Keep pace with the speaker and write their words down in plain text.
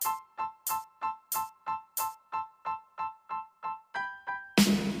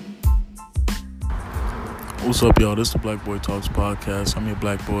What's up, y'all? This is the Black Boy Talks podcast. I'm your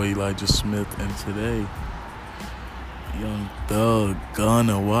black boy, Elijah Smith, and today, Young Thug,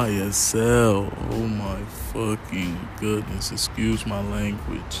 Gunna Ysl. Oh my fucking goodness, excuse my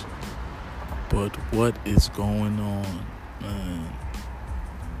language. But what is going on, man?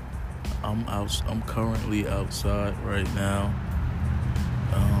 I'm currently outside right now.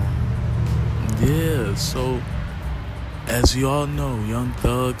 So as y'all know, Young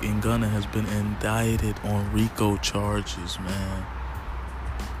Thug and Gunna has been indicted on RICO charges, man.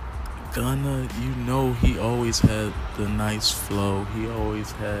 Gunna, he always had the nice flow. He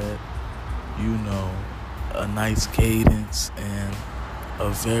always had, a nice cadence and a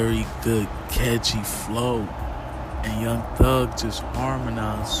very good, catchy flow. And Young Thug just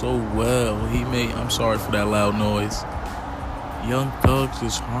harmonized so well. I'm sorry for that loud noise. Young Thug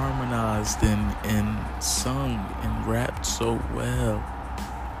just harmonized and sung and rapped so well.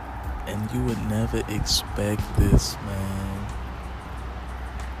 And you would never expect this, man.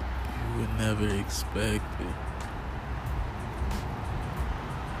 You would never expect it.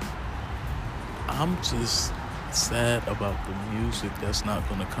 I'm just sad about the music that's not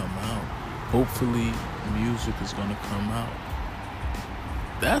going to come out. Hopefully, music is going to come out.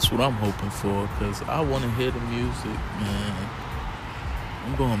 That's what I'm hoping for, because I want to hear the music, man.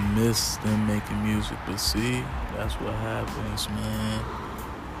 I'm going to miss them making music, but see, that's what happens, man.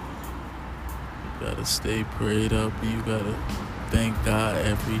 You got to stay prayed up, and you got to thank God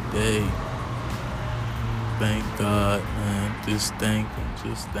every day. Thank God, man. Just thank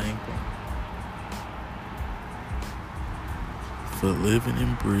Him. For living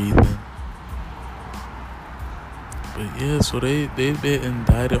and breathing. But yeah, so they've been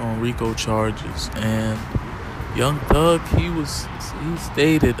indicted on RICO charges, and Young Thug, he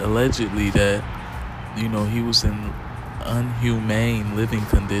stated allegedly that, he was in unhumane living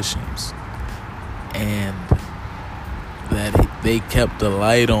conditions, and that they kept the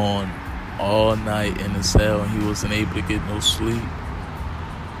light on all night in the cell, and he wasn't able to get no sleep.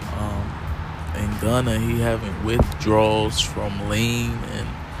 And Gunna, he having withdrawals from lean, and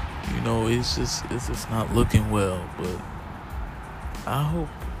it's just not looking well. But I hope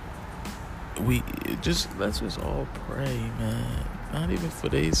let's just all pray, man. Not even for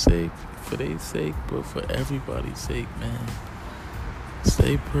their sake, but for everybody's sake, man.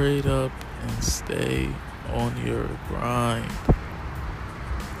 Stay prayed up and stay on your grind.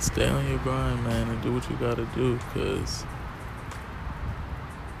 Stay on your grind, man, and do what you gotta do, cause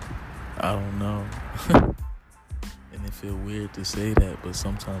I don't know. And it feel weird to say that, but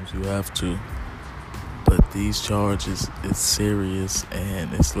sometimes you have to. But these charges, it's serious,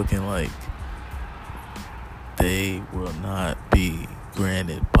 and it's looking like they will not be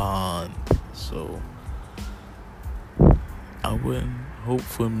granted bond. So I wouldn't hope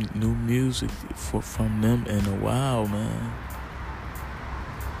for new music from them in a while, man.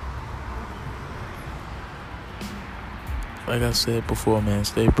 Like I said before, man,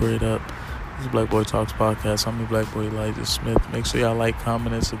 stay prayed up. This is Black Boy Talks podcast. I'm your black boy, Elijah Smith. Make sure y'all like,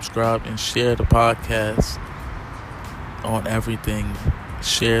 comment, and subscribe, and share the podcast on everything.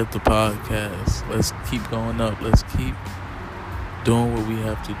 Share the podcast. Let's keep going up. Let's keep doing what we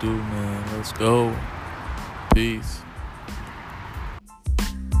have to do, man. Let's go. Peace.